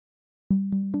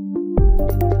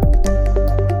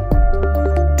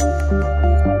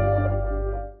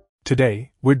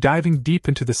Today, we're diving deep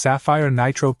into the Sapphire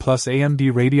Nitro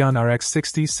AMD Radeon RX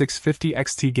 6650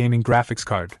 XT gaming graphics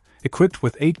card, equipped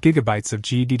with 8GB of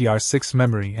GDDR6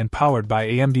 memory and powered by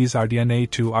AMD's Radeon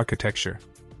A2 architecture.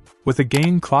 With a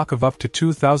gain clock of up to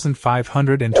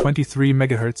 2523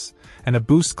 MHz and a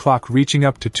boost clock reaching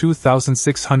up to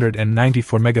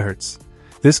 2694 MHz,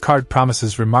 this card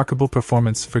promises remarkable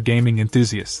performance for gaming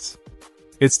enthusiasts.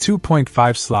 Its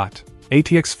 2.5-slot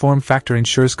ATX form factor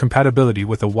ensures compatibility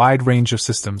with a wide range of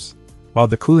systems, while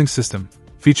the cooling system,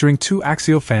 featuring 2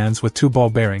 axial fans with 2 ball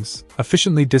bearings,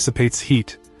 efficiently dissipates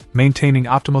heat, maintaining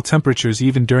optimal temperatures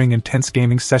even during intense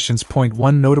gaming sessions.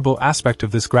 One notable aspect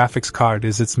of this graphics card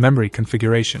is its memory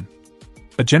configuration.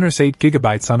 A generous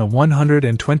 8GB on a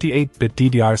 128-bit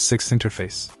DDR6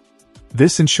 interface.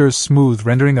 This ensures smooth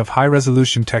rendering of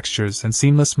high-resolution textures and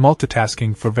seamless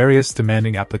multitasking for various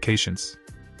demanding applications.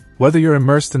 Whether you're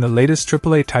immersed in the latest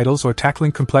AAA titles or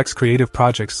tackling complex creative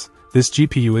projects, this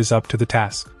GPU is up to the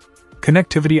task.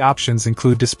 Connectivity options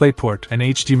include DisplayPort and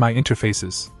HDMI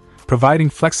interfaces, providing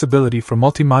flexibility for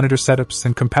multi-monitor setups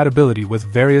and compatibility with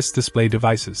various display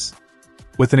devices.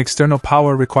 With an external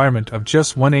power requirement of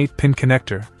just one 8-pin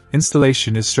connector,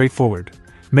 installation is straightforward,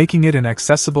 making it an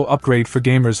accessible upgrade for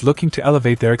gamers looking to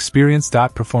elevate their experience.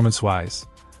 Performance-wise,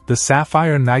 the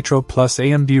Sapphire Nitro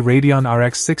AMD Radeon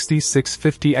RX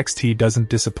 6650 XT doesn't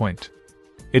disappoint.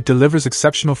 It delivers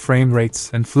exceptional frame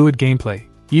rates and fluid gameplay,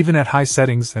 even at high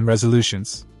settings and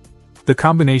resolutions. The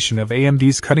combination of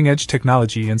AMD's cutting-edge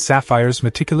technology and Sapphire's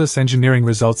meticulous engineering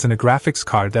results in a graphics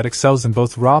card that excels in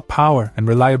both raw power and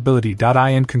reliability.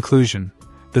 In conclusion,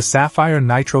 the Sapphire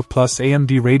Nitro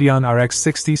AMD Radeon RX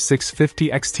 6650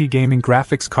 XT gaming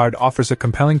graphics card offers a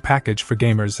compelling package for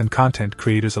gamers and content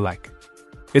creators alike.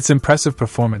 Its impressive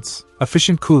performance,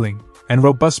 efficient cooling, and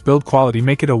robust build quality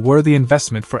make it a worthy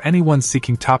investment for anyone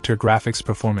seeking top-tier graphics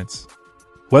performance.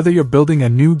 Whether you're building a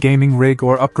new gaming rig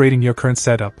or upgrading your current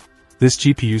setup, this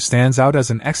GPU stands out as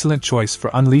an excellent choice for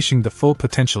unleashing the full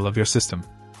potential of your system.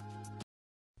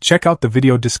 Check out the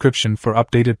video description for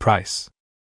updated price.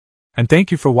 And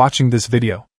thank you for watching this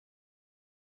video.